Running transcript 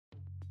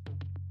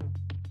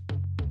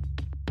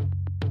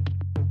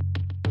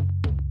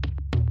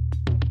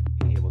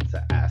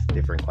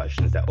different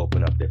questions that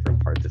open up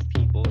different parts of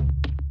people.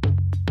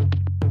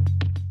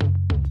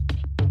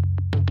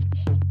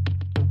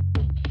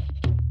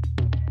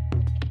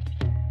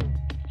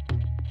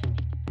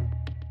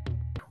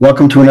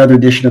 Welcome to another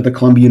edition of the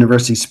Columbia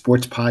University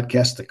Sports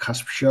Podcast, The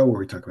Cusp Show, where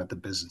we talk about the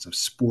business of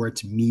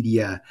sports,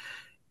 media,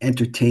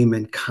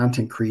 entertainment,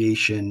 content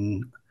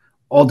creation,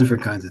 all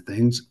different kinds of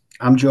things.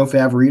 I'm Joe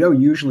Favorito,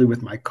 usually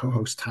with my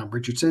co-host Tom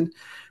Richardson,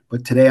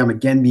 but today I'm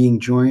again being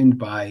joined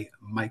by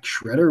Mike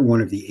Schroeder,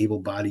 one of the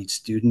able-bodied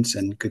students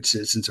and good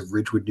citizens of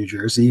Ridgewood, New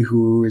Jersey,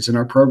 who is in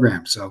our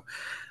program. So,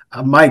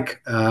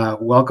 Mike,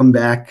 welcome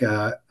back.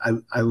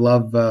 I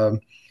love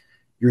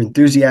your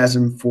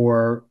enthusiasm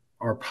for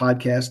our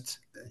podcast,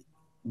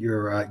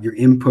 your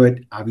input.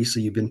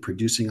 Obviously, you've been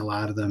producing a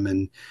lot of them,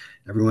 and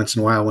every once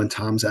in a while when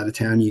Tom's out of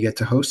town, you get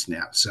to host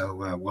now.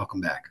 So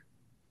welcome back.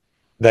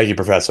 Thank you,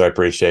 Professor. I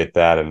appreciate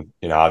that. And,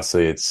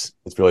 obviously it's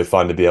really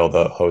fun to be able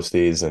to host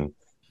these and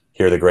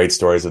hear the great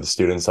stories of the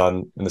students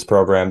in this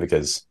program,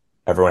 because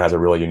everyone has a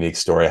really unique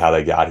story, how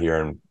they got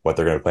here and what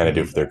they're going to plan to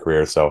do for their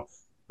career. So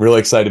really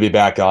excited to be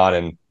back on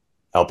and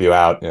help you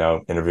out,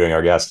 interviewing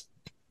our guests.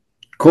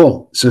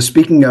 Cool. So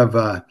speaking of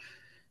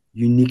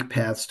unique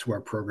paths to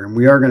our program,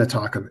 we are going to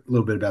talk a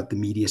little bit about the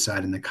media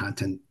side and the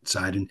content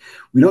side. And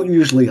we don't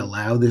usually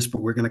allow this,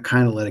 but we're going to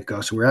kind of let it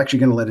go. So we're actually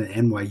going to let an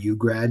NYU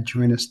grad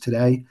join us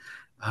today.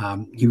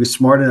 He was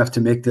smart enough to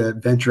make the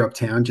venture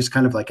uptown, just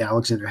kind of like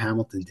Alexander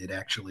Hamilton did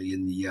actually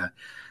in the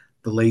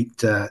late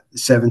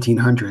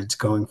 1700s,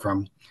 going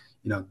from,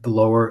 the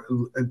lower,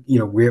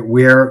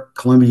 where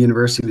Columbia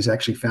University was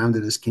actually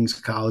founded as King's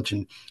College,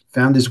 and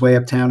found his way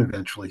uptown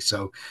eventually.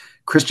 So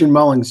Christian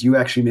Mullings, you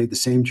actually made the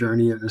same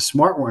journey, and a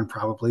smart one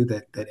probably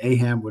that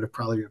AHAM would have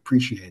probably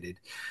appreciated.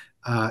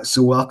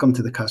 So welcome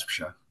to the Cusp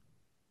Show.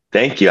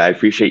 Thank you. I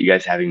appreciate you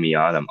guys having me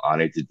on. I'm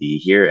honored to be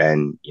here,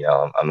 and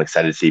I'm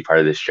excited to be part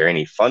of this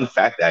journey. Fun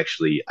fact,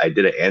 actually, I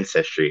did an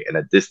ancestry, and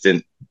a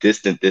distant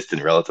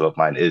relative of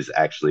mine is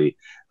actually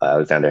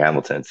Alexander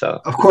Hamilton. So,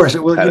 of course,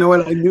 well, you know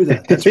what? I knew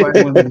that. That's why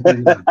I wanted to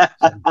bring it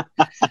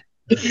up.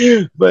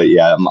 So. But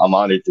yeah, I'm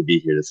honored to be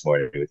here this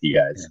morning with you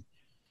guys. Yeah.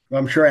 Well,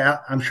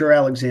 I'm sure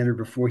Alexander,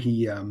 before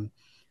he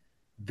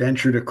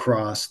ventured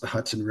across the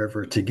Hudson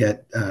River to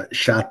get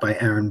shot by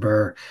Aaron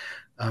Burr,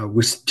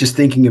 was just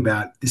thinking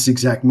about this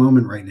exact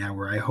moment right now,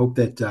 where I hope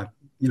that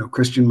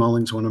Christian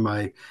Mullings, one of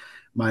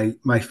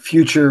my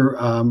future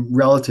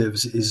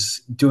relatives,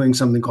 is doing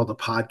something called a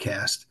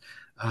podcast,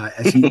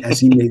 as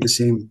he made the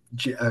same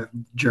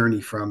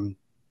journey from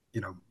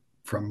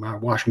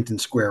Washington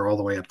Square all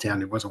the way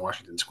uptown. It wasn't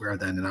Washington Square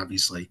then, and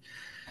obviously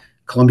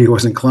Columbia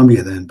wasn't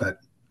Columbia then. But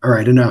all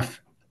right,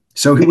 enough.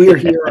 So we are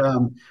here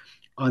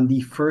on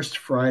the first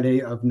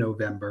Friday of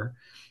November.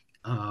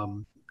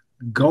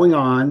 Going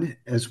on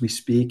as we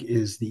speak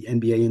is the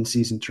NBA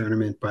in-season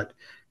tournament, but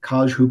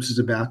college hoops is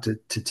about to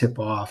tip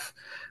off.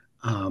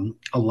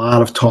 A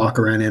lot of talk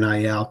around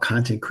NIL,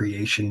 content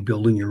creation,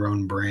 building your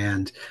own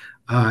brand.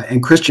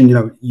 And Christian,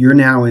 you're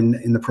now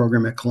in the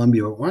program at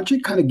Columbia. Why don't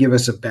you kind of give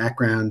us a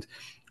background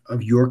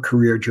of your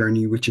career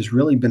journey, which has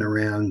really been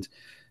around,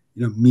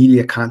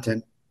 media,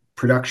 content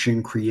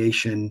production,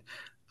 creation,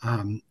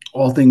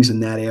 all things in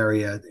that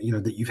area,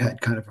 that you've had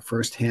kind of a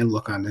firsthand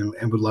look on,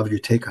 and would love your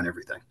take on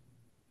everything.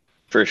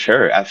 For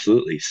sure,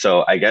 absolutely.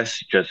 So I guess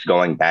just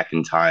going back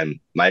in time,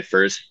 my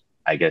first,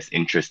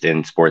 interest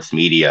in sports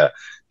media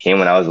came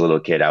when I was a little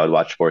kid. I would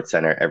watch Sports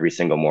Center every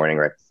single morning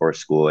right before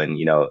school. And,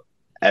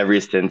 ever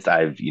since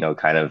I've,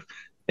 kind of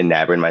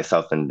enamored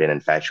myself and been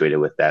infatuated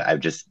with that,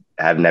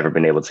 have never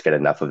been able to get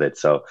enough of it.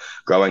 So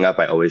growing up,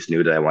 I always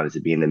knew that I wanted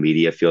to be in the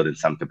media field in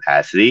some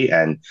capacity.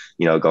 And,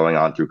 going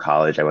on through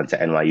college, I went to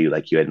NYU,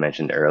 like you had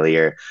mentioned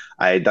earlier.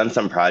 I had done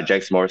some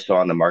projects more so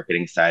on the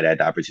marketing side. I had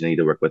the opportunity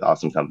to work with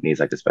awesome companies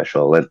like the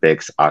Special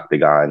Olympics,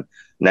 Octagon,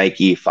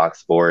 Nike, Fox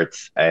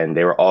Sports, and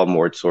they were all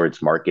more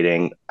towards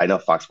marketing. I know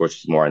Fox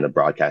Sports was more on the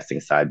broadcasting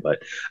side, but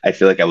I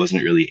feel like I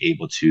wasn't really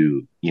able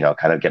to,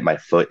 kind of get my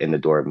foot in the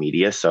door of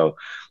media. So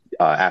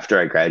after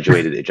I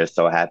graduated, it just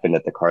so happened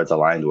that the cards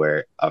aligned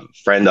where a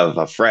friend of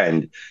a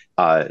friend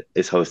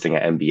is hosting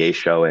an NBA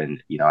show.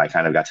 And, I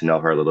kind of got to know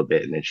her a little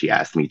bit. And then she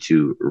asked me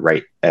to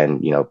write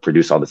and,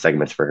 produce all the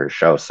segments for her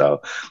show.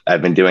 So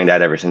I've been doing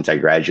that ever since I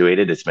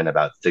graduated. It's been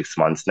about 6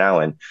 months now.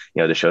 And,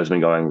 the show's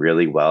been going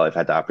really well. I've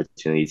had the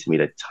opportunity to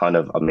meet a ton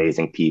of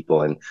amazing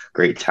people and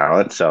great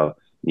talent. So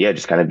yeah,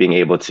 just kind of being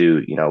able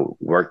to,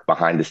 work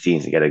behind the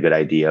scenes and get a good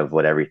idea of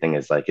what everything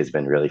is like has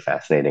been really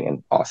fascinating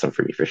and awesome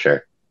for me for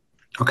sure.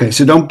 Okay,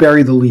 so don't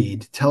bury the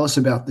lead. Tell us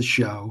about the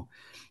show,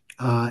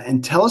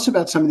 and tell us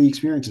about some of the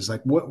experiences.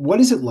 Like, what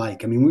is it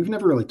like? I mean, we've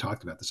never really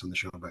talked about this on the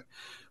show, but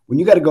when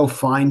you got to go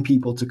find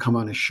people to come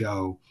on a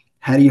show,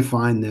 how do you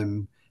find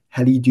them?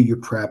 How do you do your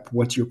prep?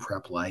 What's your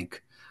prep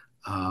like?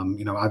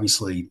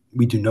 Obviously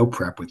we do no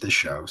prep with this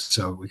show,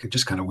 so we could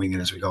just kind of wing it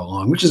as we go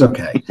along, which is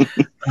okay.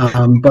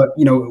 But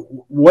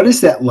what is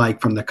that like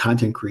from the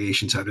content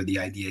creation side or the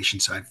ideation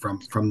side,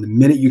 from the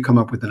minute you come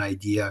up with an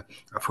idea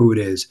of who it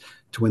is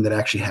to when that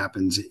actually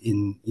happens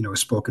in, a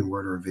spoken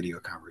word or a video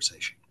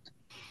conversation?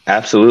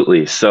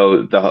 Absolutely.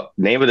 So the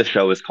name of the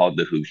show is called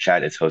The Hoop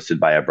Chat. It's hosted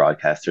by a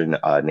broadcaster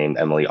named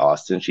Emily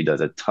Austin. She does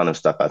a ton of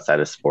stuff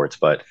outside of sports,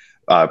 but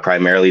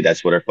primarily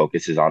that's what her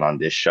focus is on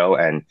this show.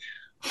 And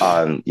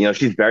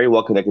she's very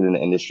well connected in the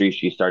industry.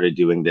 She started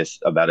doing this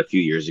about a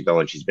few years ago,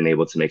 and she's been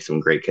able to make some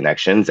great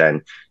connections.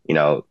 And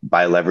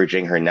by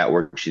leveraging her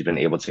network, she's been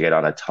able to get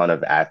on a ton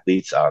of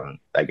athletes.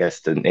 I guess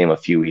to name a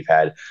few, we've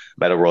had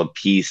Meta World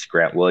Peace,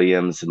 Grant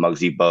Williams,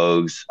 Muggsy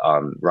Bogues,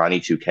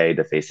 Ronnie 2K,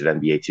 the face of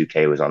NBA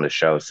 2K, was on the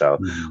show. So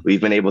Mhm.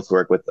 we've been able to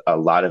work with a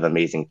lot of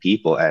amazing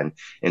people. And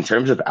in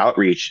terms of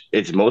outreach,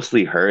 it's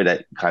mostly her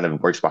that kind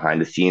of works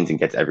behind the scenes and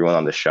gets everyone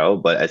on the show.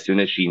 But as soon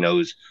as she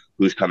knows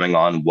who's coming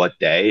on what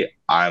day,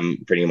 I'm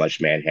pretty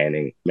much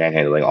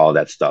manhandling all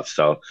that stuff.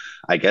 So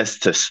I guess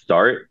to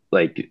start,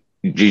 like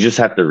you just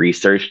have to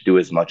research, do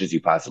as much as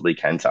you possibly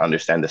can to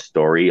understand the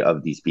story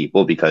of these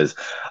people because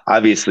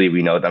obviously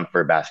we know them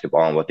for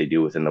basketball and what they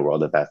do within the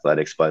world of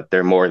athletics, but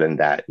they're more than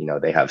that.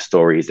 They have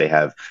stories, they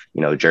have,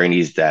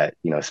 journeys that,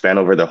 span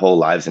over their whole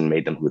lives and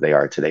made them who they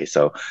are today.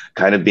 So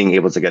kind of being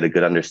able to get a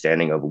good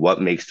understanding of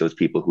what makes those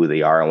people who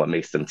they are and what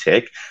makes them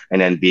tick,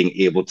 and then being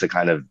able to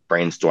kind of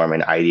brainstorm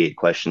and ideate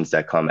questions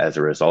that come as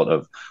a result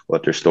of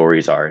what their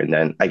stories are. And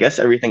then I guess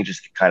everything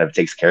just kind of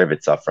takes care of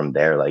itself from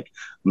there. Like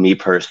me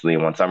personally,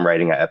 once I'm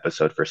writing an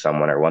episode for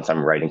someone or once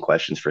I'm writing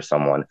questions for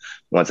someone,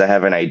 once I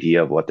have an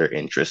idea of what their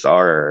interests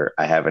are, or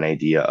I have an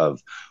idea of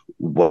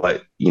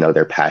what,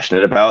 they're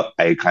passionate about,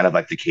 I kind of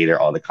like to cater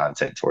all the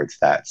content towards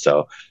that.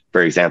 So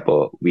for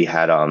example, we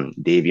had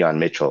Davion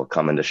Mitchell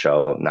come in the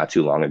show not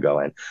too long ago,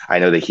 and I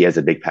know that he has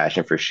a big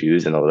passion for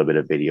shoes and a little bit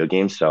of video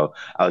games. So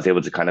I was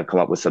able to kind of come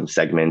up with some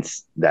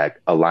segments that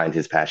aligned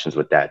his passions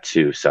with that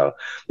too. So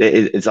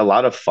it's a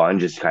lot of fun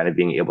just kind of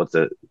being able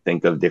to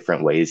think of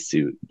different ways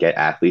to get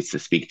athletes to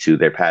speak to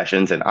their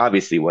passions and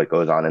obviously what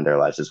goes on in their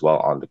lives as well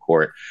on the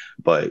court.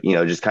 But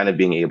just kind of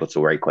being able to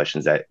write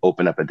questions that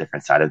open up a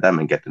different side of them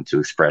and get them to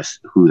express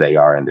who they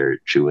are and their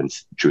true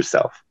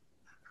self.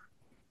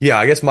 Yeah,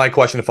 I guess my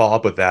question to follow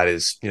up with that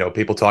is,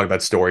 people talk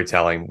about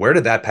storytelling. Where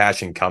did that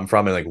passion come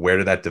from, and like where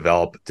did that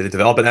develop? Did it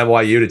develop at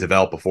NYU? Did it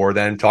develop before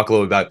then? Talk a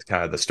little bit about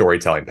kind of the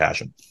storytelling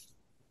passion.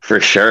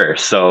 For sure.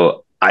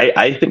 So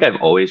I think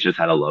I've always just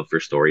had a love for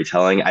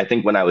storytelling. I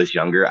think when I was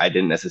younger, I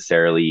didn't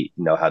necessarily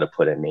know how to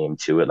put a name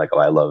to it. Like, oh,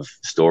 I love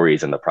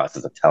stories and the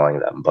process of telling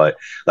them. But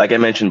like I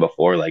mentioned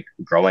before, like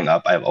growing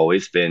up, I've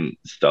always been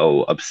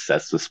so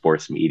obsessed with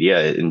sports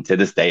media. And to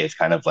this day, it's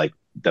kind of like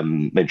the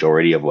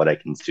majority of what I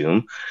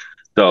consume.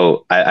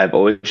 So I've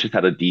always just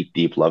had a deep,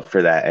 deep love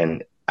for that.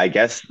 And I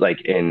guess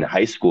like in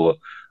high school,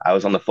 I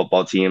was on the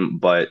football team,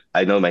 but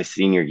I know my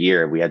senior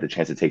year, we had the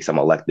chance to take some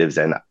electives,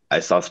 and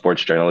I saw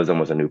sports journalism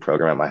was a new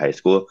program at my high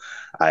school.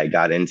 I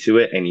got into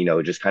it and,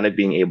 just kind of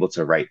being able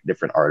to write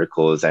different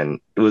articles. And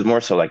it was more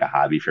so like a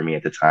hobby for me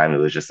at the time. It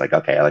was just like,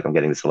 okay, like I'm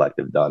getting this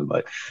elective done.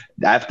 But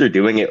after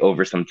doing it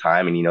over some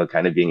time and,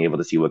 kind of being able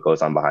to see what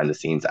goes on behind the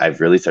scenes, I've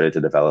really started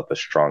to develop a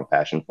strong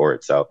passion for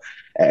it. So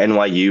at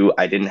NYU,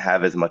 I didn't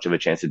have as much of a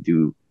chance to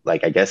do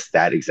like, I guess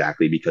that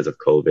exactly because of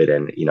COVID.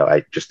 And,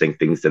 I just think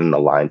things didn't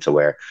align to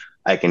where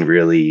I can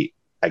really,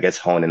 I guess,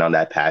 hone in on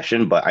that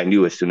passion. But I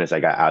knew as soon as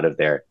I got out of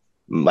there,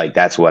 like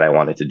that's what I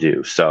wanted to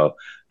do. So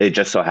it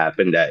just so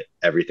happened that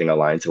everything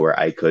aligned to where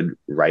I could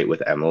write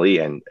with Emily.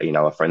 And,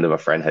 a friend of a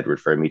friend had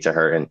referred me to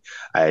her, and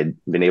I had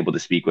been able to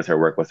speak with her,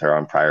 work with her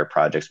on prior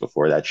projects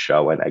before that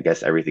show. And I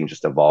guess everything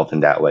just evolved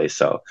in that way.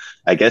 So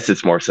I guess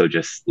it's more so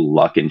just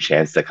luck and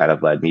chance that kind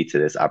of led me to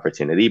this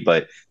opportunity.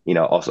 But,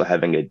 also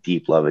having a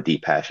deep love, a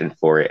deep passion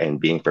for it and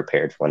being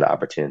prepared for when the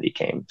opportunity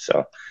came.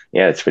 So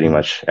yeah, it's pretty Mhm.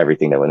 much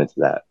everything that went into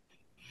that.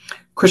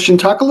 Christian,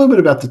 talk a little bit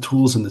about the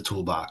tools in the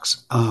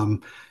toolbox.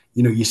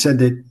 You said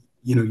that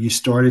you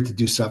started to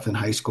do stuff in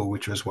high school,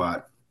 which was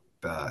what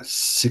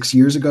 6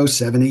 years ago,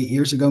 7, 8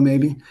 years ago,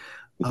 maybe.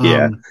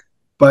 Yeah, Um,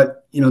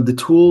 but the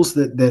tools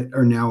that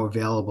are now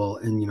available,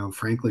 and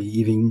frankly,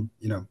 even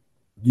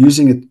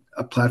using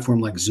a platform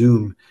like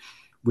Zoom,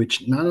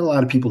 which not a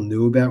lot of people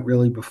knew about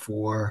really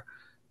before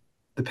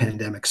the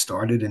pandemic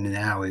started, and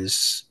now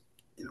is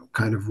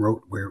kind of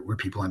wrote where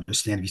people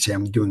understand. If you say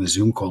I'm doing a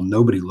Zoom call,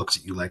 nobody looks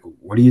at you like,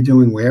 what are you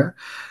doing where?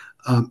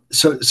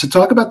 So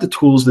talk about the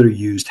tools that are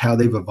used, how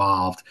they've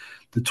evolved,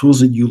 the tools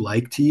that you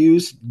like to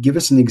use. Give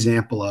us an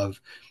example of,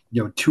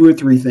 two or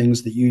three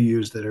things that you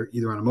use that are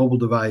either on a mobile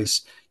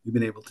device you've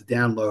been able to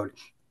download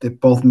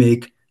that both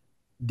make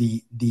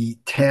the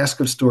task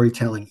of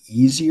storytelling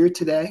easier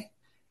today,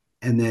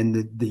 and then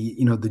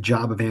the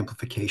job of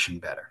amplification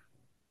better.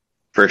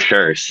 for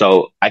sure.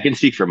 So I can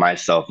speak for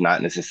myself,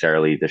 not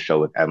necessarily the show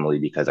with Emily,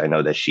 because I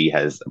know that she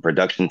has a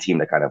production team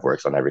that kind of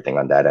works on everything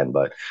on that end.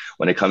 But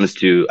when it comes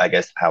to, I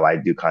guess, how I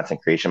do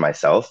content creation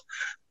myself,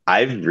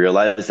 I've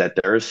realized that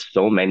there are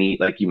so many,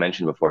 like you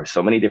mentioned before,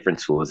 so many different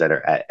tools that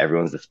are at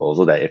everyone's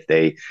disposal that if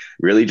they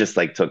really just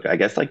like took, I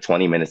guess, like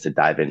 20 minutes to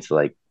dive into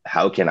like,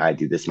 how can I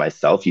do this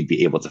myself? You'd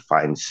be able to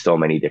find so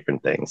many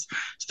different things.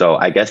 So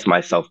I guess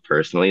myself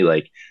personally,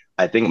 like,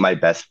 I think my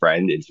best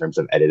friend in terms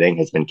of editing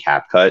has been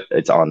CapCut.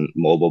 It's on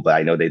mobile, but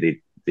I know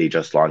they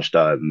just launched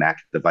a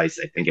Mac device.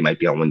 I think it might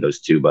be on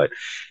Windows too, but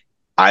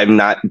I'm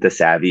not the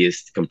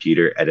savviest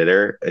computer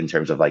editor in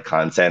terms of like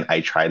content.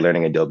 I tried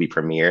learning Adobe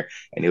Premiere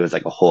and it was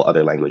like a whole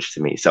other language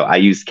to me. So I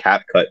use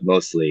CapCut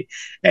mostly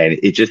and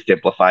it just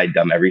simplified,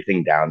 dumb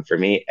everything down for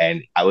me.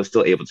 And I was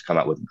still able to come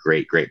out with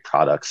great, great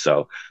products.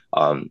 So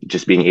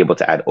just being able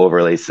to add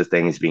overlays to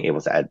things, being able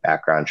to add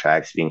background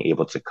tracks, being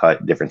able to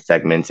cut different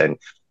segments and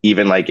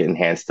even like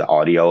enhance the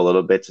audio a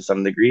little bit to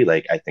some degree.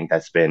 Like I think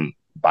that's been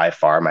by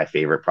far my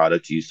favorite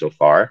product to use so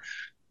far.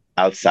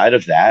 Outside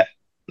of that,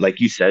 like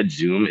you said,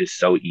 Zoom is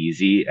so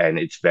easy and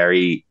it's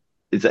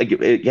like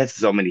it gets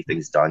so many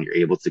things done. You're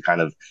able to kind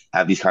of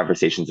have these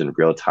conversations in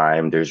real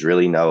time. There's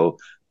really no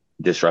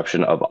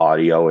disruption of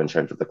audio in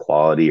terms of the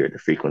quality or the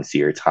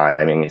frequency or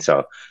timing.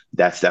 So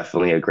that's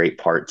definitely a great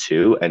part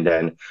too. And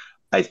then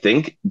I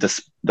think the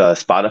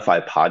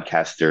Spotify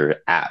podcaster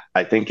app,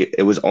 I think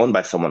it was owned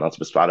by someone else,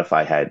 but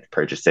Spotify had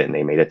purchased it and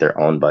they made it their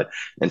own. But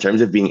in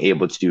terms of being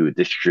able to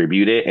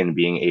distribute it and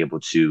being able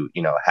to,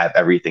 have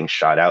everything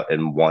shot out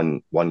in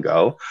one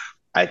go,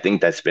 I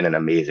think that's been an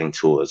amazing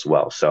tool as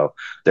well. So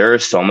there are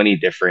so many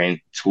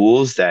different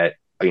tools that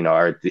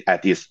are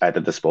at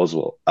the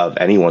disposal of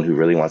anyone who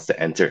really wants to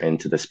enter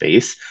into the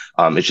space.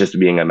 It's just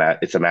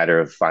it's a matter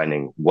of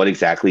finding what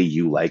exactly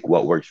you like,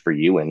 what works for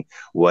you, and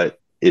what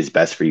is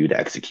best for you to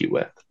execute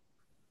with.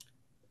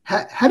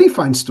 How do you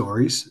find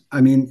stories?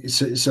 I mean,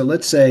 so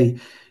let's say,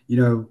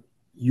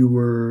 you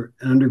were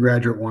an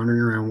undergraduate wandering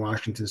around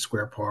Washington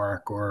Square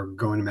Park or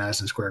going to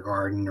Madison Square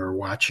Garden or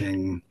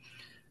watching,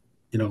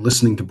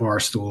 listening to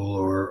Barstool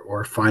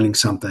or finding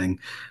something,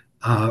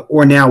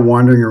 or now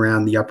wandering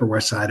around the Upper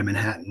West Side of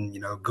Manhattan,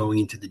 going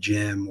into the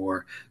gym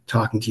or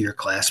talking to your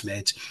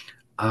classmates.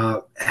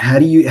 How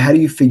do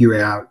you figure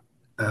out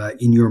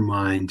in your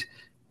mind,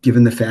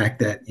 given the fact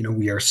that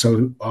we are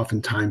so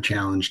often time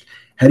challenged,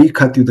 how do you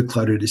cut through the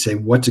clutter to say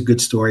what's a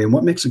good story and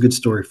what makes a good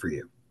story for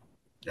you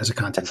as a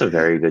content That's a creator?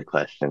 very good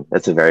question.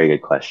 That's a very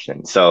good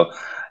question. So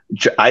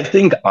I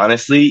think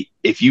honestly,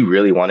 if you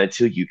really wanted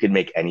to, you could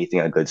make anything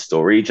a good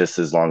story just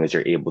as long as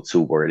you're able to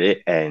word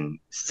it and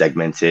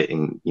segment it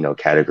and,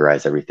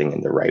 categorize everything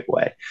in the right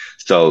way.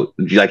 So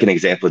like an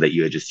example that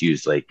you had just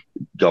used, like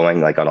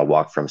going like on a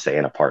walk from say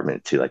an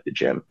apartment to like the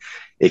gym.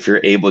 If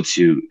you're able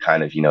to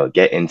kind of,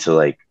 get into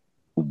like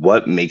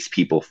what makes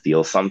people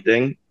feel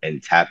something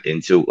and tap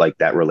into like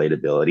that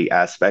relatability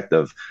aspect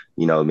of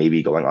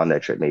maybe going on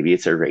that trip, maybe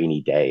it's a rainy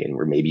day and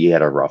where maybe you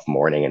had a rough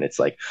morning and it's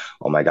like,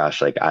 oh my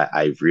gosh, like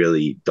I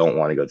really don't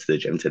want to go to the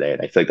gym today,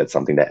 and I feel like that's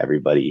something that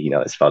everybody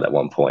has felt at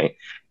one point.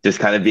 Just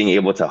kind of being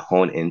able to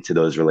hone into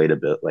those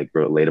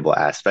relatable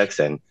aspects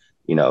and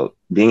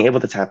being able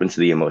to tap into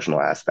the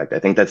emotional aspect. I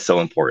think that's so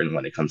important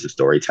when it comes to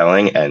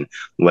storytelling. And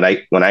when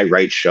I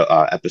write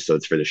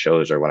episodes for the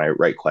shows or when I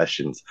write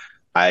questions,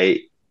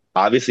 I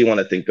obviously want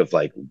to think of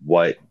like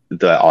what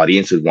the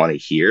audience would want to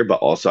hear, but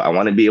also I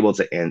want to be able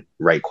to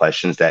write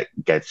questions that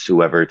gets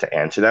whoever to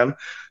answer them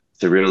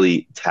to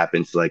really tap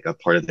into like a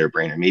part of their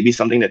brain or maybe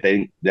something that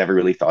they never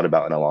really thought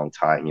about in a long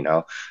time,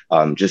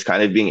 just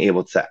kind of being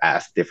able to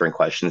ask different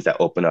questions that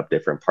open up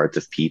different parts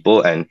of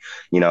people. And,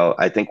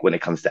 I think when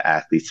it comes to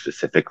athletes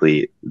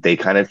specifically, they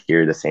kind of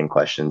hear the same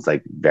questions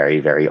like very,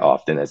 very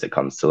often as it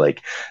comes to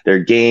like their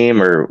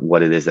game or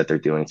what it is that they're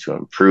doing to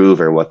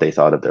improve or what they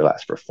thought of their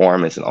last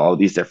performance and all of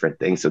these different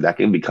things. So that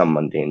can become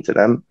mundane to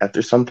them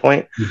after some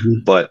point.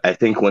 Mm-hmm. But I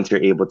think once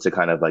you're able to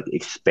kind of like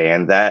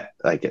expand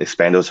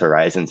those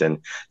horizons and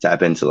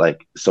tap into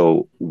like,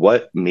 so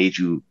what made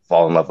you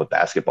fall in love with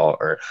basketball?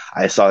 Or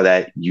I saw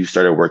that you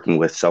started working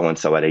with so and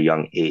so at a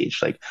young age.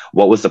 Like,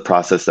 what was the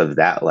process of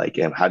that like?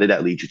 And how did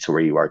that lead you to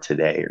where you are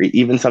today? Or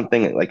even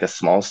something like a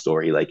small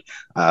story. Like,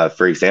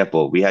 for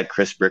example, we had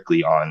Chris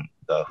Brickley on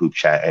the Hoop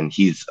Chat, and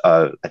he's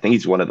I think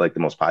he's one of like the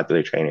most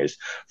popular trainers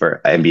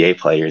for NBA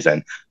players.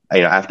 And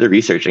after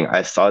researching,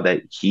 I saw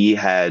that he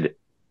had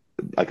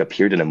like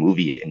appeared in a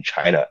movie in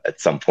China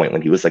at some point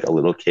when he was like a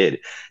little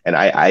kid. And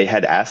I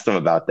had asked him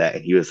about that.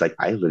 And he was like,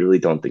 I literally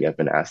don't think I've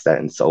been asked that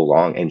in so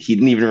long. And he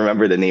didn't even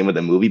remember the name of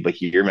the movie, but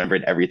he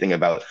remembered everything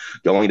about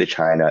going to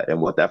China and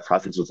what that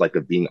process was like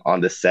of being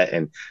on the set.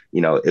 And,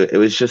 it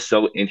was just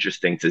so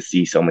interesting to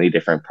see so many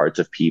different parts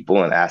of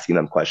people and asking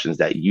them questions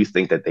that you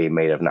think that they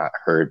may have not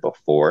heard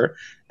before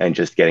and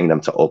just getting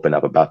them to open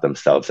up about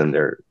themselves and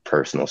their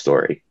personal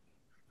story.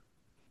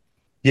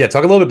 Yeah,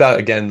 talk a little bit about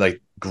again,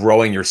 like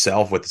growing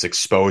yourself with this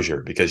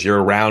exposure because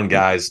you're around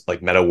guys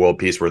like Meta World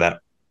Peace, where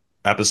that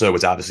episode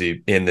was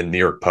obviously in the New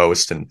York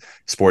Post and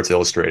Sports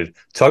Illustrated.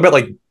 Talk about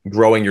like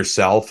growing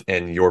yourself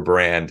and your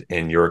brand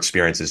and your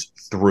experiences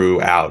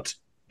throughout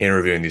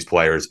interviewing these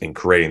players and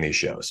creating these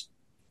shows.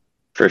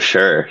 For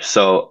sure.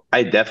 So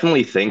I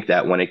definitely think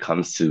that when it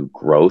comes to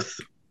growth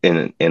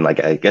in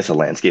like I guess a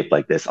landscape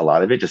like this, a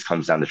lot of it just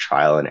comes down to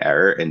trial and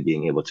error and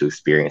being able to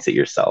experience it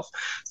yourself.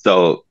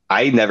 So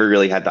I never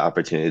really had the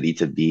opportunity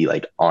to be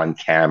like on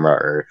camera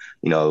or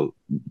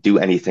do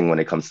anything when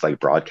it comes to like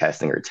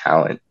broadcasting or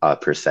talent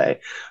per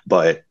se.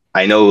 But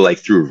I know like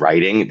through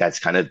writing, that's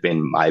kind of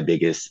been my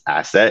biggest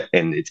asset.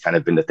 And it's kind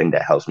of been the thing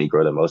that helps me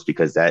grow the most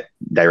because that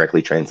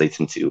directly translates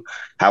into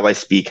how I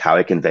speak, how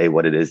I convey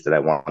what it is that I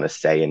want to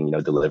say and,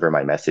 deliver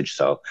my message.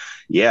 So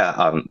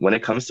yeah, when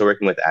it comes to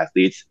working with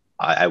athletes,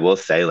 I will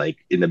say like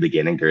in the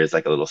beginning, there is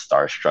like a little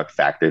starstruck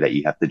factor that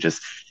you have to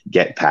just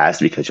get past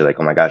because you're like,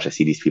 oh my gosh, I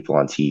see these people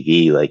on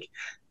TV. Like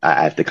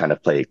I have to kind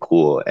of play it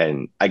cool.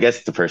 And I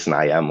guess the person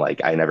I am,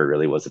 like, I never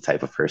really was the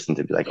type of person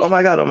to be like, oh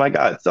my God, oh my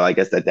God. So I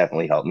guess that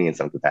definitely helped me in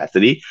some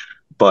capacity.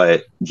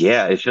 But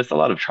yeah, it's just a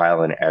lot of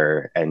trial and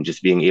error and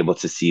just being able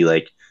to see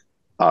like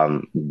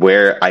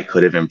where I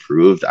could have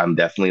improved. I'm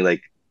definitely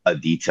like a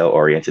detail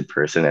oriented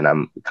person and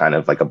I'm kind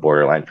of like a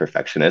borderline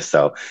perfectionist.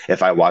 So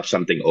if I watch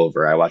something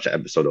over, I watch an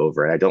episode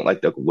over and I don't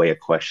like the way a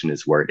question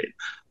is worded,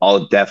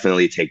 I'll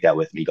definitely take that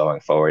with me going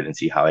forward and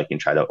see how I can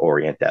try to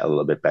orient that a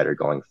little bit better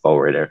going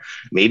forward. Or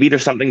maybe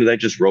there's something that I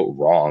just wrote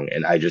wrong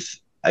and I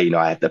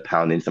have to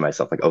pound into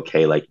myself like,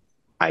 okay, like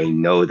I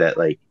know that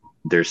like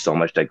there's so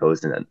much that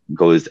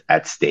goes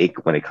at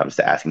stake when it comes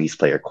to asking these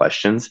player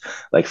questions.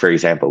 Like for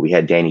example, we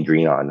had Danny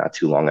Green on not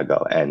too long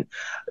ago, and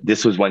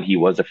this was when he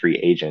was a free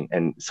agent.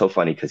 And so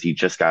funny because he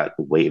just got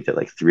waived at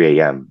like 3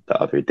 a.m.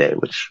 the other day,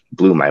 which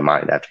blew my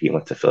mind after he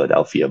went to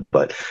Philadelphia.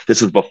 But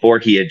this was before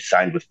he had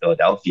signed with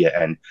Philadelphia,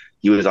 and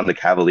he was on the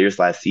Cavaliers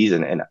last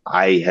season. And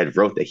I had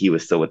wrote that he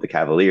was still with the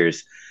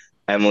Cavaliers.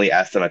 Emily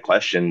asked him a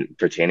question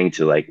pertaining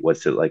to like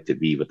what's it like to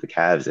be with the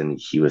Cavs, and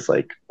he was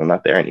like, "I'm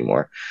not there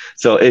anymore."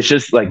 So it's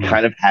just like Mm.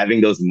 kind of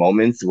having those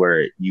moments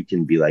where you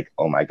can be like,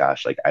 "Oh my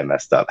gosh, like I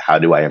messed up. How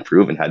do I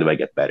improve and how do I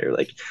get better?"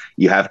 Like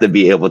you have to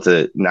be able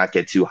to not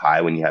get too high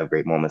when you have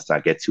great moments,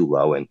 not get too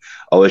low, and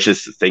always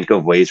just think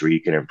of ways where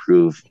you can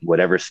improve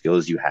whatever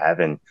skills you have,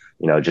 and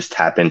just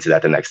tap into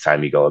that the next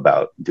time you go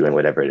about doing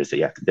whatever it is that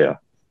you have to do.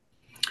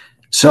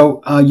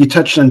 So you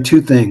touched on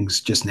two things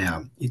just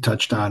now. You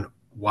touched on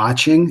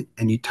watching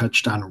and you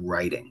touched on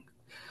writing.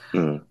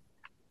 Mm.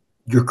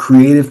 Your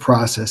creative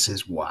process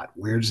is what?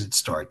 Where does it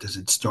start? Does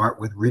it start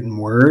with written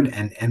word?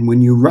 And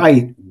when you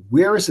write,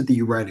 where is it that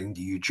you're writing?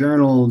 Do you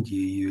journal? Do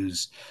you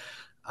use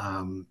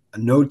a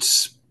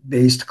notes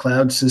based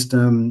cloud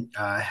system?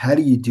 How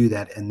do you do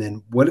that? And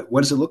then what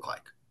does it look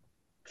like?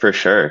 For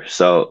sure.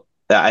 So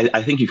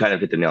I think you kind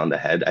of hit the nail on the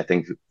head. I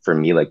think for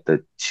me, like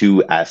the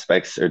two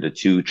aspects or the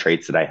two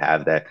traits that I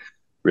have that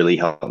really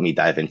help me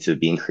dive into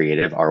being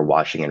creative are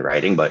watching and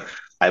writing. But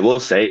I will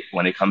say,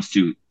 when it comes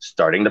to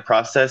starting the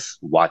process,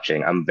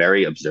 watching, I'm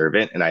very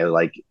observant and I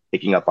like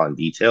picking up on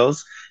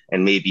details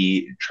and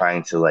maybe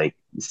trying to like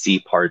see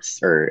parts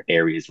or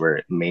areas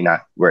where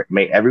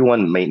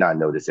everyone may not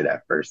notice it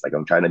at first. Like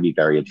I'm trying to be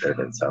very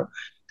observant. So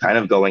kind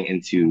of going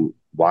into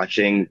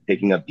watching,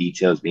 picking up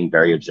details, being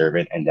very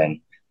observant, and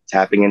then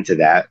tapping into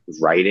that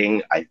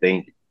writing. I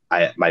think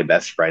my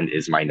best friend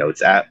is my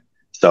notes app.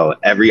 So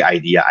every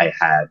idea I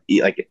have,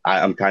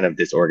 I'm kind of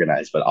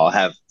disorganized, but I'll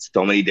have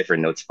so many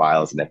different notes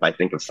files, and if I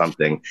think of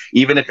something,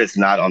 even if it's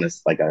not on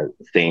this like a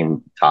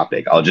same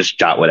topic, I'll just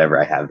jot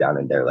whatever I have down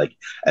in there. Like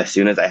as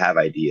soon as I have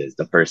ideas,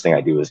 the first thing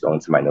I do is go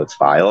into my notes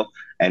file,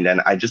 and then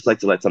I just like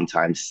to let some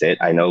time sit.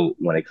 I know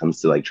when it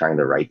comes to like trying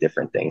to write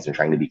different things and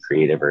trying to be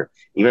creative or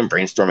even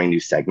brainstorming new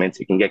segments,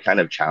 it can get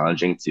kind of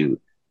challenging to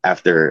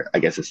after I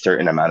guess a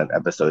certain amount of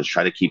episodes,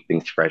 try to keep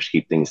things fresh,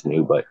 keep things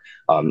new. But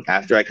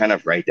after I kind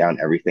of write down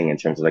everything in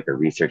terms of like a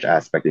research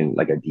aspect and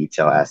like a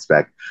detail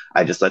aspect,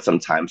 I just let some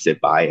time sit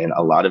by, and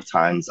a lot of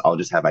times I'll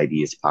just have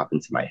ideas pop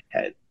into my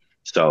head.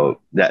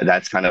 So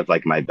that's kind of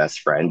like my best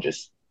friend,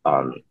 just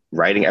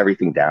writing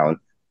everything down,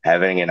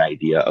 having an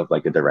idea of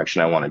like the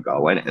direction I want to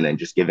go in, and then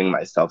just giving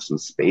myself some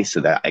space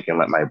so that I can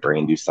let my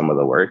brain do some of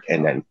the work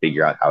and then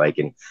figure out how I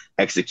can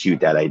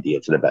execute that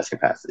idea to the best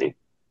capacity.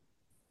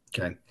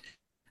 Okay.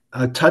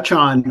 Touch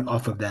on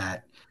off of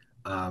that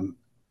um,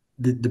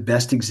 the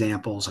best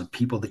examples of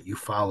people that you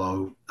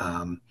follow.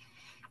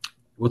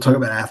 We'll talk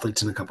about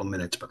athletes in a couple of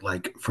minutes, but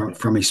like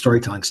from a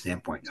storytelling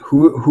standpoint,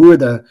 who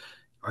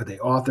are they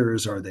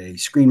authors? Are they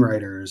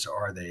screenwriters?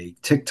 Are they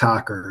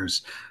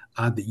TikTokers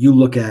that you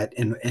look at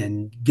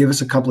and give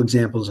us a couple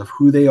examples of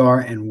who they are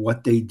and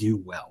what they do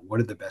well? What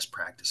are the best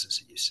practices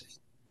that you see?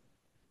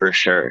 For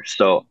sure.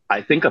 So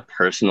I think a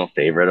personal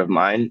favorite of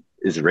mine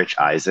is Rich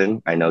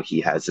Eisen. I know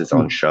he has his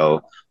own Hmm.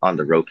 show on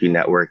the Roku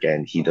network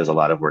and he does a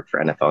lot of work for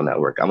NFL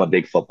Network. I'm a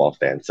big football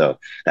fan, so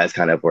that's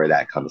kind of where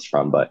that comes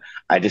from. But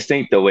I just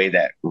think the way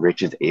that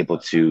Rich is able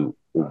to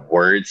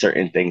word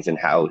certain things and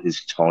how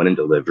his tone and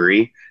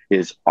delivery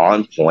is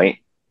on point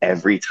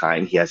every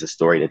time he has a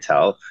story to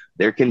tell.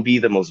 There can be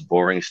the most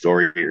boring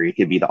story, or it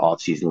could be the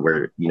off season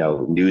where,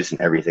 news and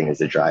everything is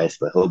the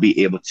driest, but he'll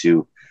be able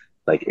to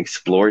like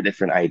explore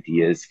different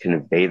ideas,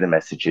 convey the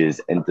messages,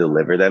 and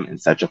deliver them in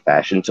such a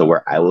fashion to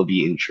where I will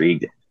be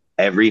intrigued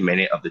every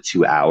minute of the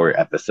 2 hour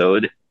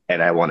episode.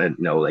 And I want to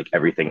know like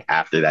everything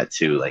after that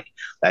too. Like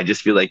I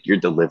just feel like your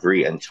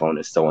delivery and tone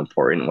is so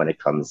important when it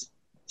comes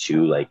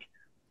to like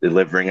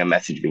delivering a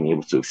message, being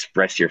able to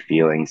express your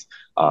feelings.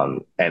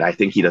 And I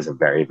think he does a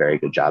very, very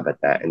good job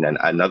at that. And then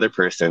another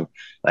person,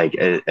 like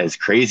as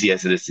crazy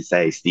as it is to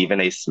say,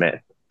 Stephen A.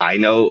 Smith. I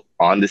know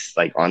on this,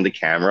 like on the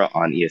camera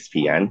on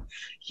ESPN,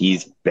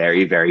 he's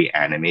very, very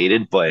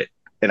animated, but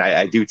and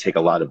I do take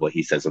a lot of what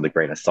he says with a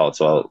grain of salt,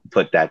 so I'll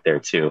put that there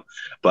too.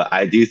 But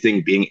I do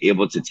think being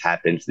able to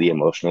tap into the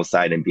emotional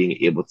side and being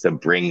able to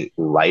bring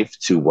life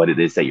to what it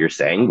is that you're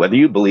saying, whether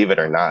you believe it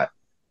or not,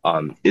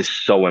 is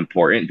so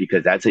important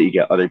because that's how you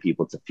get other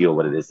people to feel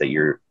what it is that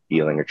you're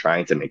feeling or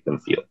trying to make them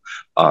feel.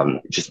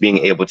 Just being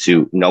able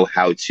to know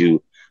how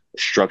to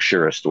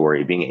structure a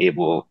story, being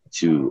able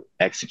to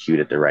execute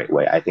it the right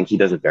way. I think he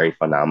does a very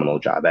phenomenal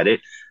job at it,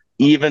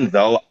 even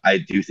though I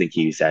do think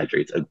he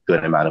exaggerates a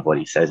good amount of what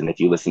he says. And if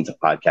you listen to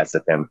podcasts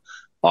of him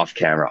off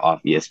camera,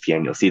 off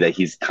ESPN, you'll see that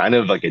he's kind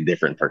of like a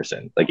different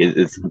person. Like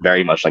it's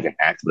very much like an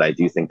act, but I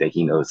do think that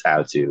he knows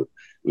how to,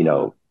 you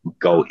know,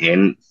 go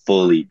in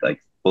fully, like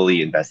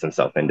fully invest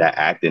himself in that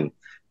act. And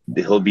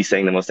he'll be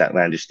saying the most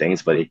outlandish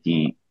things, but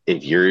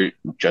if you're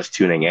just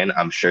tuning in,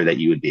 I'm sure that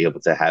you would be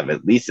able to have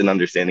at least an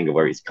understanding of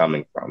where he's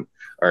coming from,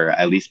 or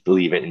at least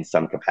believe it in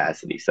some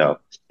capacity. So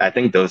I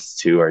think those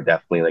two are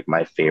definitely like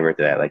my favorite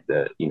that I like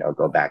to, you know,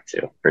 go back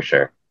to for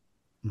sure.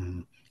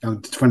 Mm-hmm. Oh,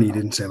 it's funny you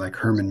didn't say like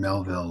Herman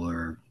Melville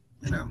or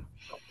you know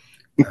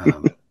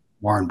um,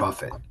 Warren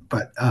Buffett,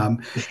 but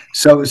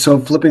so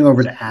flipping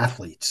over to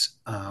athletes,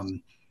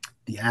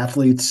 the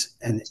athletes,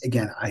 and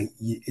again,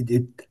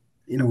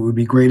 you know it would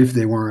be great if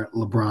they weren't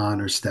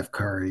LeBron or Steph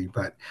Curry,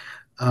 but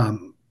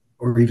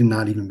or even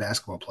not even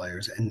basketball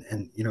players,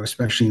 and you know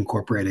especially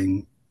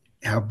incorporating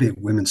how big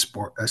women's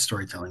sport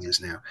storytelling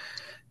is now.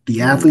 The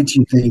Mm-hmm. athletes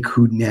you think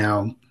who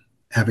now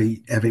have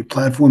a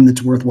platform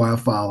that's worthwhile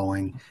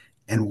following,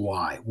 and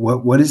why?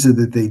 What is it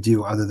that they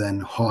do other than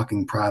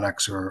hawking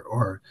products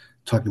or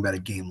talking about a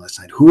game last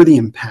night? Who are the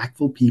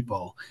impactful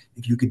people,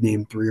 if you could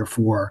name three or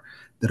four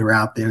that are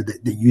out there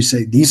that you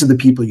say these are the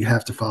people you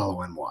have to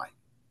follow and why?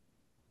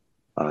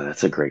 Oh,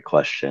 that's a great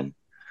question.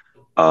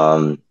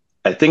 Um,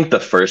 I think the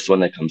first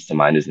one that comes to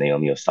mind is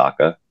Naomi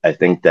Osaka. I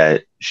think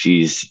that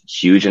she's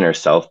huge in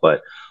herself,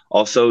 but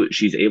also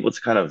she's able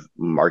to kind of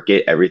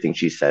market everything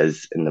she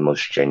says in the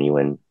most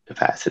genuine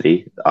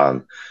capacity.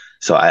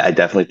 So I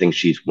definitely think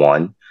she's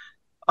one.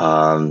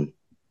 Um,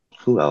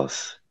 who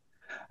else?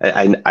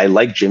 I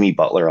like Jimmy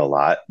Butler a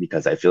lot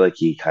because I feel like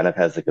he kind of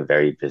has like a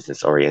very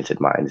business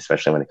oriented mind,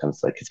 especially when it comes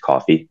to like his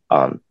coffee.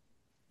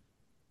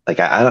 Like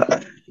I don't.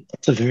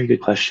 That's a very good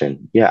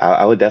question. Yeah,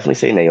 I would definitely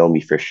say Naomi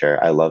for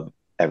sure. I love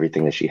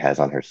everything that she has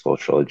on her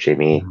social.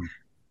 Jimmy Mhm.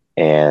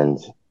 and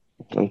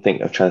I'm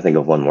trying to think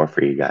of one more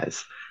for you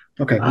guys.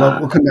 Okay, well, Uh,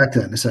 we'll come back to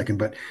that in a second.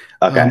 But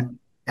okay.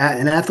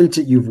 and athletes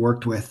that you've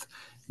worked with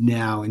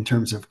now in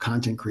terms of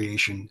content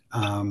creation,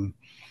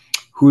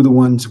 who are the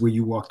ones where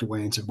you walked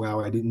away and said, "Wow,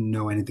 I didn't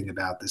know anything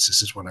about this.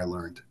 This is what I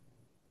learned."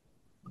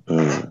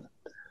 Mm.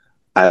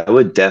 I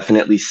would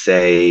definitely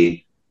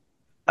say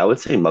I would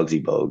say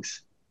Muggsy Bogues.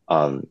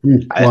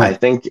 I Why?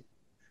 think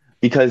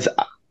because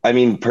I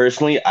mean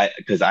personally, I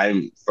because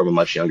I'm from a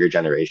much younger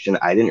generation,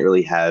 I didn't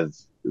really have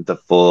the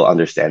full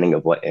understanding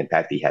of what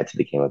impact he had to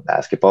the game of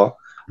basketball.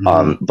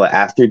 Hmm. But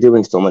after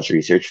doing so much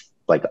research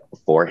like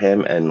for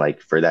him and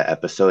like for that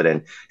episode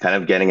and kind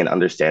of getting an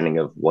understanding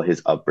of what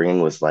his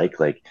upbringing was like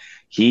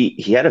he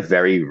had a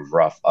very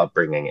rough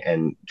upbringing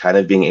and kind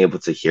of being able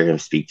to hear him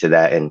speak to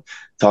that and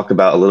talk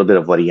about a little bit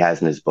of what he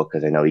has in his book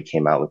because I know he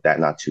came out with that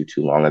not too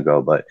long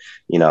ago, but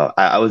you know,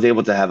 I was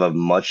able to have a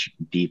much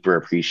deeper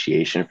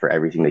appreciation for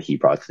everything that he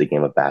brought to the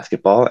game of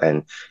basketball.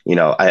 And, you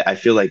know, I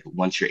feel like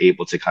once you're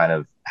able to kind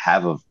of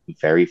have a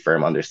very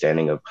firm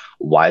understanding of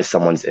why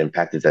someone's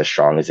impact is as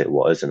strong as it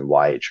was and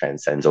why it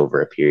transcends over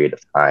a period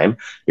of time,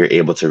 you're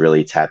able to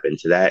really tap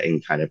into that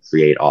and kind of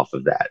create off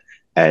of that.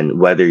 And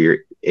whether you're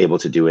able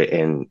to do it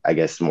in, I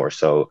guess, more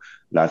so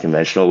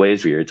non-conventional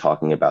ways where you're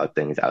talking about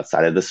things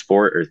outside of the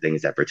sport or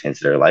things that pertain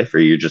to their life, or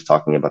you're just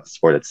talking about the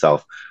sport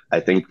itself.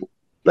 I think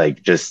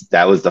like just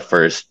that was the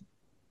first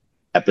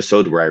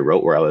episode where I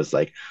wrote where I was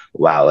like,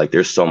 wow, like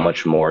there's so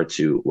much more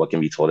to what can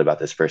be told about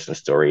this person's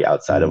story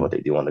outside of what Mm.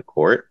 they do on the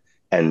court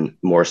and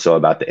more so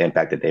about the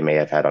impact that they may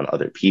have had on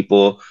other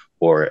people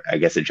or I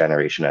guess a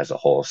generation as a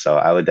whole. So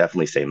I would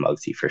definitely say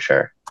Muggsy for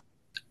sure.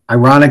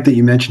 Ironic that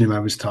you mentioned him. I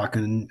was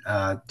talking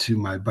to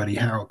my buddy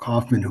Harold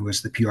Kaufman, who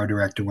was the PR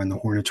director when the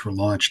Hornets were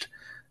launched.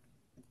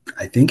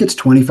 I think it's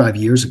 25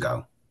 years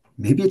ago.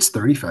 Maybe it's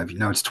 35.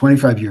 No, it's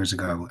 25 years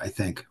ago, I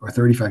think, or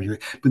 35 years.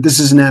 But this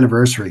is an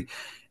anniversary.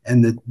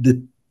 And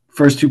the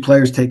first two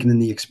players taken in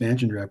the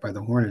expansion draft by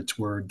the Hornets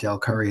were Del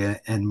Curry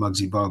and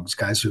Muggsy Bogues,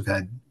 guys who've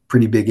had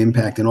pretty big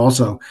impact and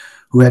also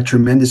who had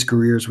tremendous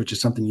careers, which is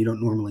something you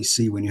don't normally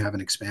see when you have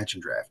an expansion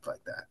draft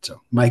like that.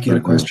 So, Mike, you had a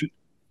Mm-hmm. question?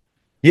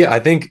 Yeah, I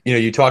think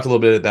you talked a little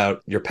bit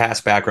about your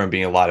past background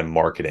being a lot in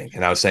marketing,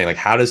 and I was saying like,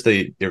 how does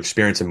the your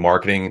experience in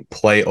marketing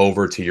play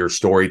over to your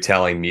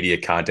storytelling, media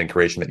content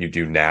creation that you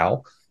do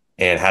now,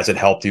 and has it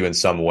helped you in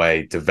some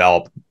way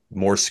develop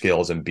more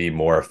skills and be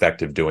more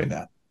effective doing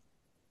that?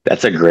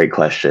 That's a great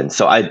question.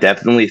 So I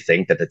definitely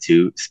think that the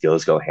two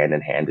skills go hand in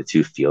hand, the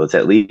two fields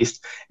at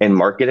least. In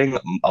marketing,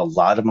 a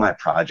lot of my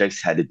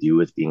projects had to do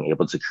with being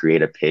able to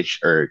create a pitch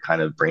or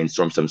kind of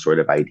brainstorm some sort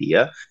of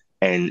idea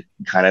and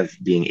kind of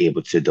being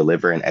able to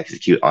deliver and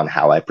execute on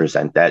how I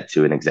present that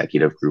to an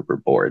executive group or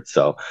board.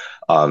 So,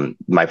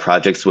 my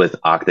projects with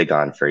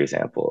Octagon, for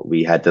example,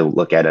 we had to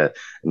look at a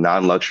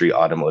non-luxury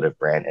automotive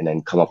brand and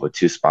then come up with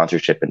two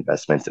sponsorship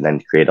investments and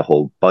then create a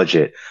whole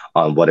budget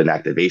on what an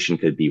activation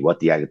could be, what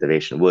the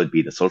activation would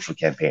be, the social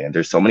campaign. And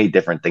there's so many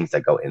different things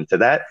that go into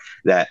that,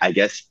 that I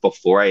guess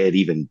before I had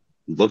even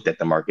looked at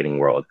the marketing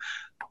world,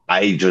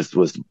 I just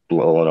was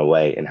blown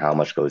away in how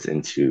much goes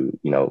into,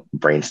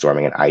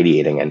 brainstorming and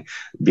ideating and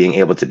being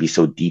able to be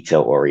so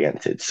detail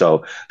oriented.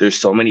 So there's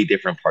so many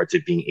different parts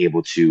of being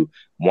able to,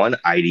 one,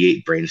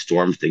 ideate,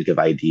 brainstorm, think of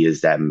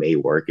ideas that may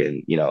work.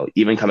 And,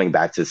 even coming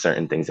back to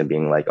certain things and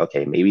being like,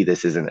 okay, maybe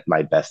this isn't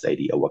my best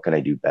idea. What can I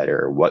do better?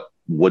 Or what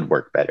would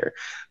work better?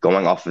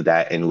 Going off of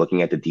that and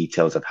looking at the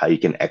details of how you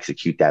can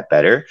execute that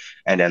better.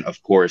 And then,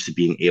 of course,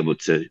 being able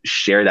to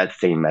share that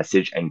same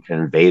message and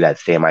convey that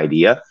same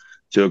idea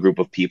to a group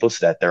of people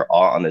so that they're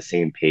all on the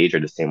same page or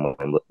the same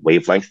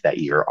wavelength that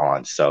you're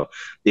on. So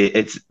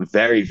it's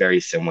very, very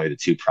similar, the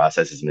two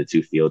processes and the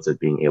two fields of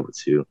being able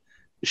to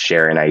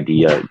share an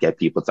idea, get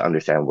people to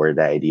understand where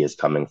that idea is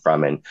coming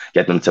from, and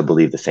get them to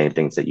believe the same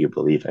things that you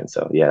believe in.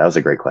 So yeah, that was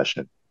a great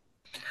question.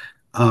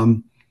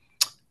 Um,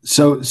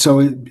 so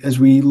as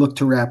we look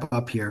to wrap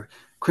up here,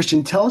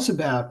 Christian, tell us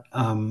about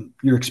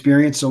your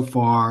experience so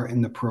far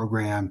in the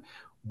program,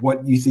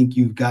 what you think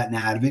you've gotten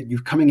out of it. You're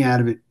coming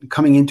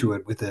into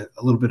it with a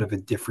little bit of a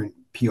different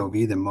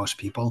POV than most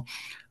people.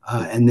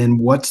 And then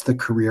what's the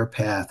career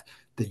path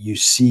that you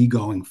see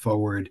going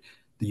forward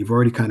that you've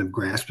already kind of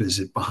grasped? Is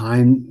it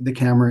behind the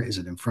camera? Is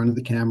it in front of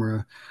the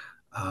camera?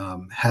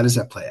 How does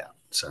that play out?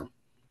 So.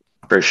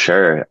 For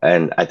sure.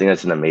 And I think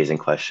that's an amazing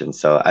question.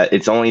 So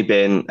it's only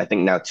been, I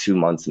think now 2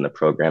 months in the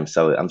program.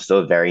 So I'm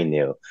still very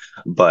new.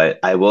 But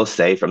I will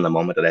say from the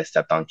moment that I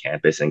stepped on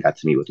campus and got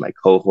to meet with my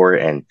cohort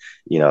and,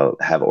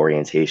 have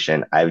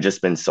orientation, I've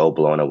just been so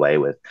blown away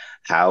with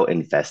how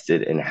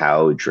invested and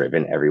how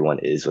driven everyone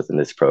is within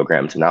this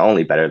program to not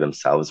only better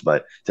themselves,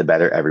 but to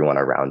better everyone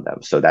around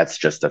them. So that's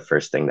just the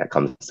first thing that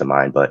comes to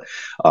mind. But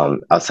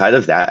outside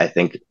of that, I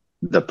think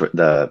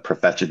the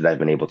professors that I've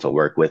been able to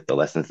work with, the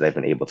lessons that I've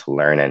been able to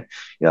learn, and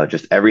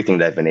just everything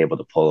that I've been able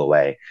to pull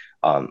away.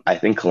 I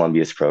think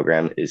Columbia's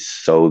program is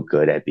so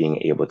good at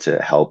being able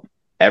to help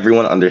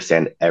everyone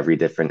understand every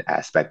different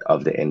aspect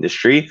of the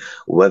industry,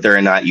 whether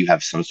or not you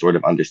have some sort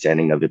of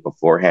understanding of it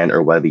beforehand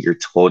or whether you're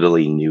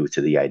totally new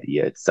to the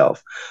idea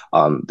itself.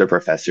 The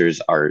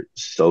professors are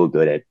so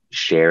good at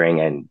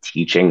sharing and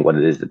teaching what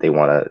it is that they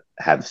want to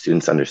have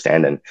students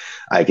understand. And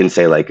I can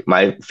say, like,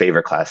 my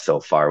favorite class so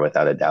far,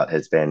 without a doubt,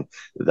 has been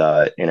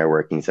the inner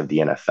workings of the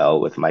NFL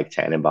with Mike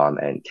Tannenbaum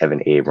and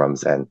Kevin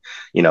Abrams. And,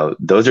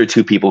 those are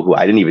two people who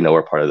I didn't even know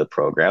were part of the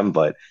program,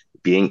 but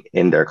being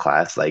in their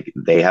class, like,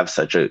 they have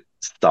such a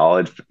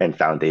solid and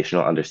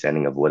foundational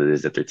understanding of what it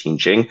is that they're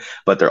teaching,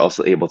 but they're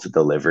also able to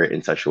deliver it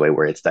in such a way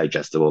where it's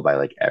digestible by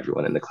like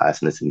everyone in the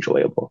class and it's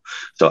enjoyable.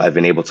 So I've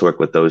been able to work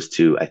with those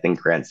two. I think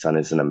Grant Sun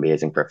is an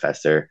amazing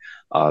professor.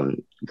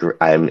 I'm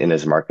in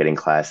his marketing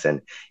class,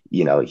 and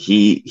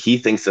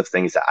he thinks of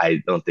things that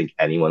I don't think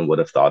anyone would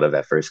have thought of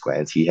at first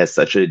glance. He has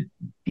such a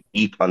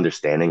deep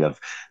understanding of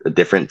the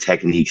different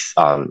techniques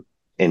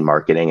in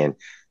marketing,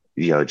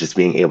 and just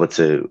being able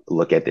to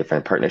look at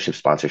different partnership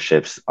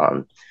sponsorships.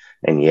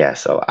 And yeah,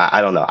 so I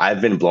don't know.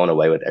 I've been blown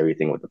away with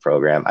everything with the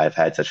program. I've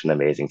had such an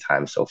amazing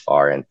time so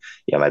far. And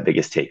yeah, my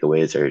biggest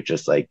takeaways are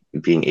just like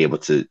being able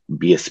to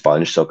be a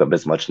sponge, soak up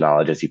as much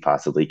knowledge as you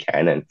possibly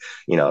can. And,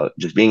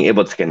 just being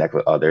able to connect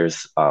with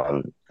others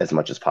as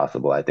much as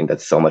possible. I think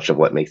that's so much of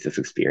what makes this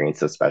experience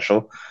so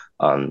special.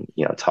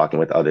 Talking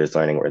with others,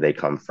 learning where they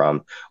come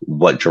from,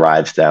 what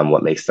drives them,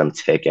 what makes them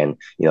tick, and,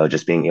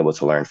 just being able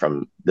to learn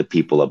from the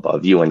people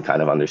above you and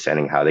kind of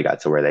understanding how they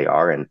got to where they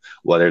are and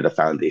what are the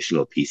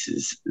foundational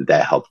pieces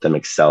that help them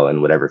excel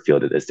in whatever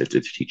field it is that they're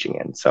teaching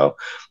in. So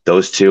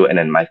those two, and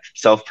then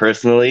myself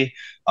personally,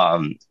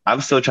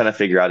 I'm still trying to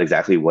figure out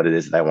exactly what it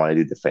is that I want to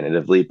do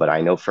definitively, but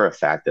I know for a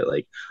fact that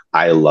like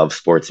I love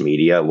sports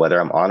media, whether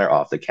I'm on or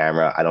off the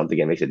camera. I don't think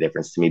it makes a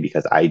difference to me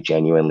because I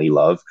genuinely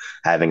love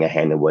having a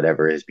hand in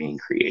whatever is being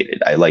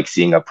created. I like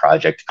seeing a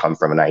project come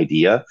from an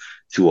idea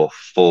to a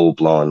full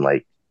blown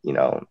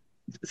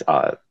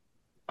uh,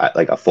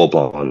 like a full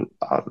blown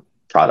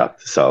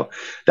product. So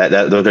that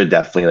those are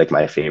definitely like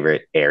my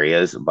favorite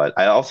areas. But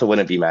I also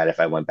wouldn't be mad if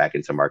I went back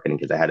into marketing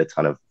because I had a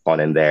ton of fun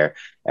in there,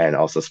 and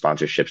also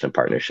sponsorships and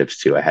partnerships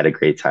too. I had a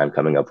great time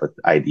coming up with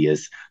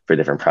ideas for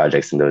different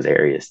projects in those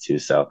areas too.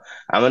 So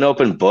I'm an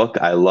open book.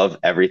 I love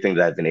everything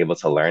that I've been able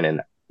to learn,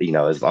 and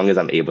as long as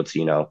I'm able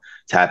to,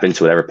 tap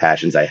into whatever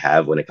passions I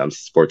have when it comes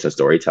to sports and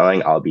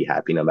storytelling, I'll be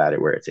happy no matter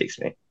where it takes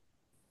me.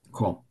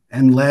 Cool.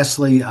 And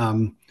lastly,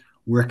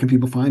 where can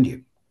people find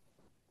you?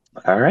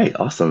 All right,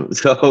 awesome.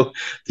 So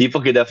people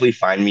could definitely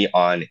find me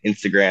on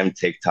Instagram,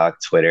 TikTok,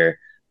 Twitter,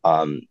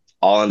 all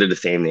under the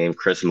same name,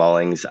 Chris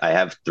Mullings. I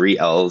have three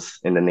L's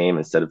in the name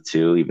instead of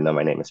two, even though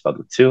my name is spelled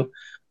with two.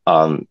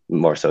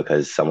 More so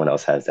because someone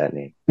else has that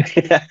name.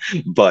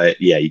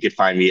 But yeah, you could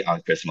find me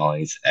on Chris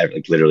Mullings,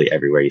 like literally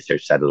everywhere you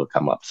search that, it'll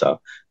come up.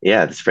 So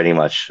yeah, it's pretty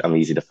much, I'm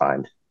easy to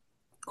find.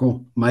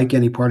 Cool. Mike,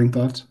 any parting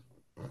thoughts?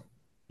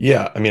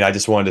 Yeah, I mean, I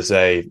just wanted to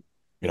say,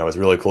 it's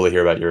really cool to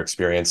hear about your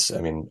experience. I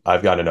mean,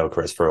 I've gotten to know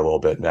Chris for a little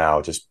bit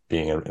now, just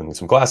being in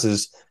some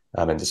classes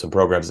and just some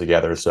programs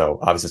together. So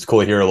obviously, it's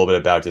cool to hear a little bit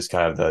about just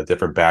kind of the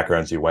different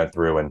backgrounds you went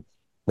through, and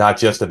not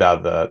just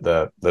about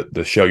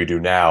the show you do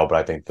now, but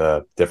I think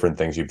the different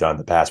things you've done in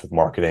the past with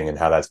marketing and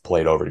how that's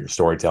played over to your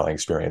storytelling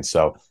experience.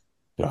 So,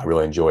 I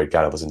really enjoyed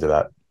kind of listening to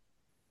that.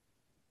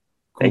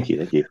 Cool. Thank you.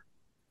 Thank you.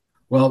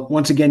 Well,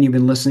 once again, you've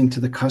been listening to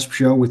The Cusp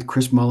Show with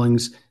Chris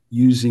Mullings,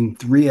 using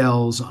 3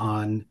 L's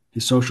on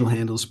his social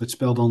handles, but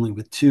spelled only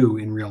with 2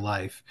 in real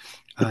life.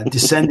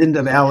 Descendant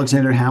of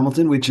Alexander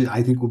Hamilton, which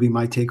I think will be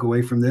my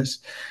takeaway from this.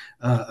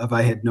 If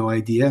I had no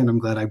idea, and I'm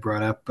glad I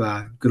brought up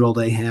good old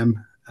Aham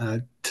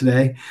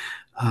today.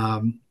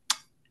 And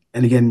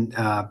again,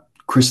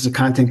 Chris is a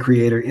content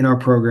creator in our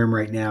program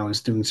right now,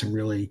 is doing some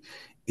really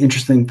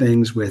interesting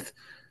things with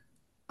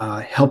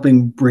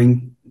helping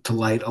bring to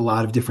light a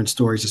lot of different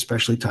stories,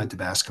 especially tied to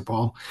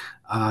basketball.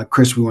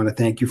 Chris, we want to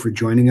thank you for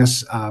joining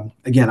us.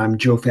 Again, I'm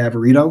Joe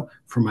Favorito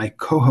for my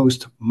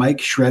co-host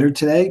Mike Schroeder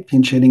today,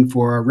 pinch hitting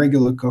for our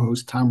regular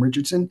co-host Tom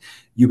Richardson.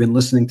 You've been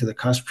listening to The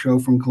Cusp Show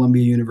from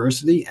Columbia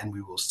University, and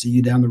we will see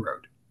you down the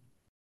road.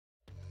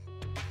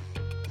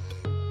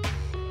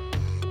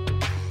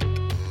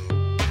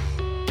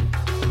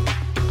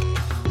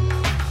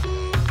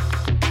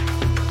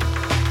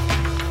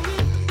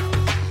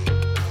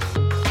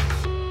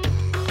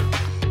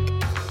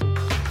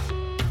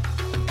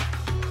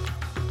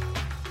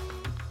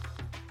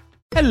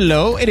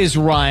 Hello, it is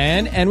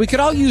Ryan, and we could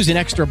all use an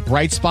extra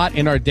bright spot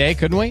in our day,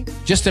 couldn't we?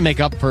 Just to make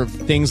up for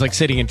things like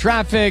sitting in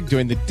traffic,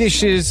 doing the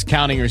dishes,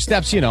 counting your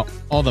steps,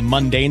 all the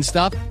mundane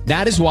stuff.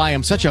 That is why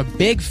I'm such a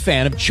big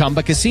fan of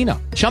Chumba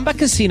Casino. Chumba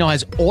Casino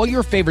has all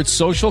your favorite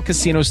social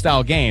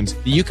casino-style games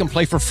that you can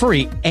play for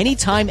free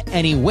anytime,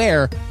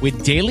 anywhere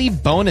with daily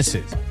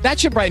bonuses. That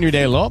should brighten your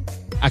day a little.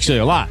 Actually,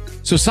 a lot.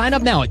 So sign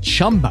up now at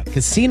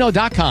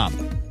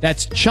ChumbaCasino.com.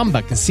 That's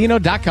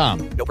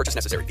ChumbaCasino.com. No purchase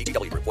necessary.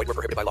 VGW Group. Void where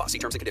prohibited by law. See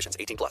terms and conditions.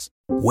 18+.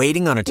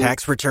 Waiting on a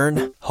tax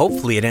return?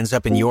 Hopefully it ends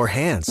up in your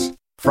hands.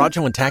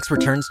 Fraudulent tax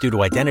returns due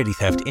to identity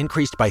theft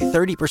increased by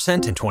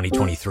 30% in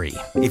 2023.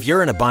 If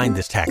you're in a bind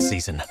this tax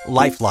season,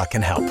 LifeLock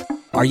can help.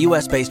 Our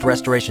U.S.-based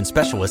restoration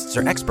specialists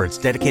are experts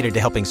dedicated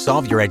to helping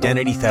solve your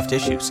identity theft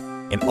issues.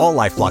 And all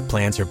LifeLock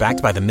plans are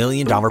backed by the $1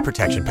 Million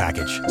Protection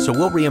Package. So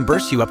we'll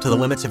reimburse you up to the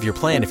limits of your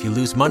plan if you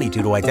lose money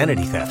due to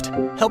identity theft.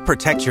 Help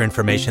protect your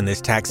information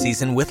this tax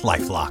season with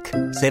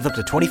LifeLock. Save up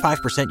to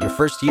 25% your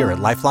first year at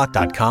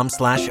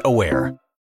LifeLock.com/aware.